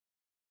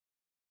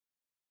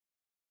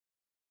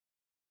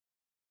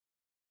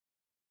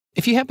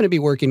If you happen to be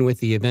working with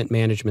the Event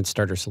Management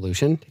Starter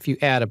solution, if you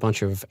add a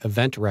bunch of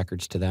event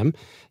records to them,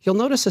 you'll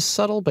notice a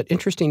subtle but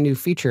interesting new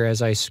feature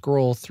as I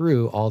scroll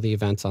through all the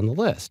events on the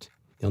list.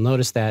 You'll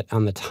notice that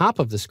on the top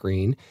of the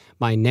screen,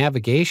 my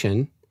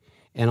navigation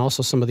and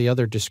also some of the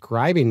other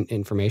describing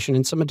information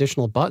and some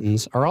additional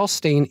buttons are all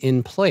staying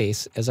in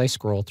place as I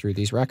scroll through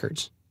these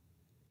records.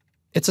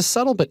 It's a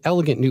subtle but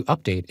elegant new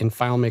update in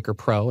FileMaker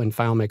Pro and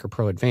FileMaker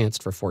Pro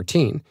Advanced for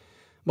 14.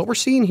 What we're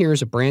seeing here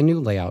is a brand new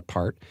layout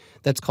part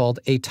that's called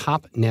a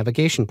top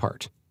navigation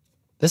part.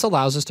 This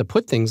allows us to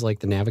put things like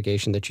the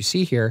navigation that you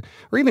see here,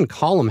 or even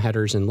column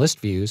headers and list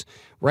views,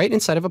 right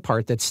inside of a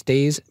part that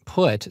stays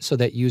put so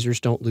that users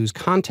don't lose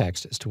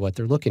context as to what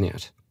they're looking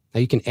at. Now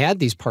you can add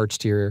these parts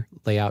to your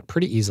layout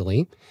pretty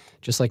easily.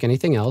 Just like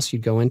anything else,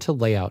 you'd go into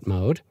layout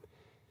mode,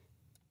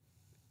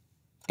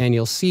 and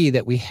you'll see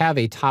that we have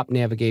a top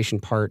navigation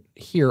part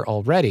here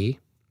already.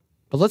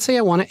 But let's say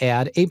I want to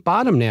add a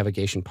bottom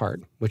navigation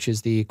part, which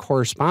is the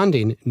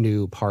corresponding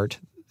new part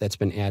that's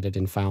been added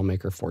in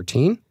FileMaker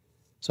 14.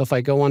 So if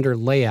I go under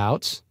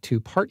Layouts to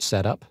Part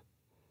Setup,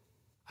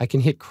 I can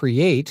hit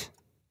Create,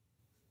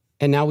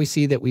 and now we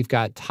see that we've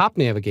got top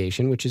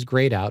navigation, which is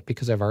grayed out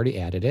because I've already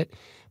added it,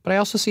 but I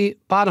also see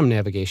bottom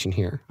navigation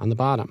here on the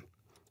bottom.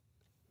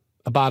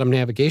 A bottom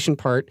navigation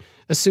part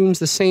assumes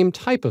the same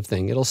type of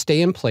thing. It'll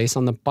stay in place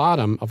on the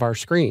bottom of our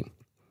screen.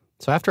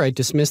 So after I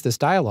dismiss this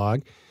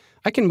dialog,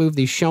 I can move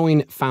the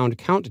showing found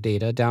count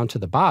data down to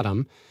the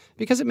bottom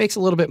because it makes a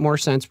little bit more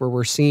sense where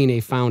we're seeing a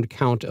found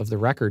count of the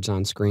records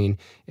on screen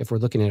if we're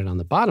looking at it on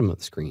the bottom of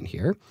the screen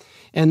here.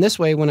 And this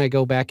way, when I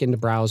go back into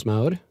browse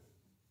mode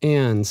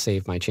and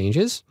save my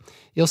changes,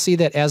 you'll see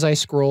that as I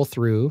scroll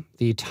through,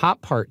 the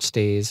top part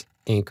stays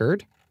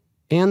anchored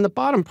and the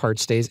bottom part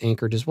stays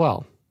anchored as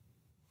well.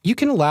 You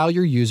can allow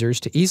your users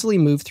to easily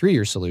move through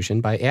your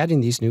solution by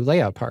adding these new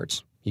layout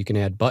parts. You can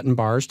add button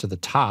bars to the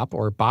top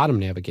or bottom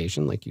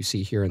navigation like you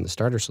see here in the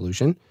starter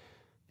solution,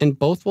 and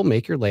both will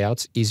make your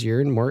layouts easier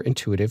and more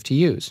intuitive to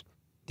use.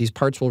 These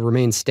parts will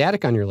remain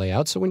static on your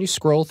layout, so when you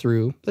scroll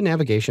through, the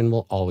navigation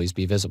will always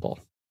be visible.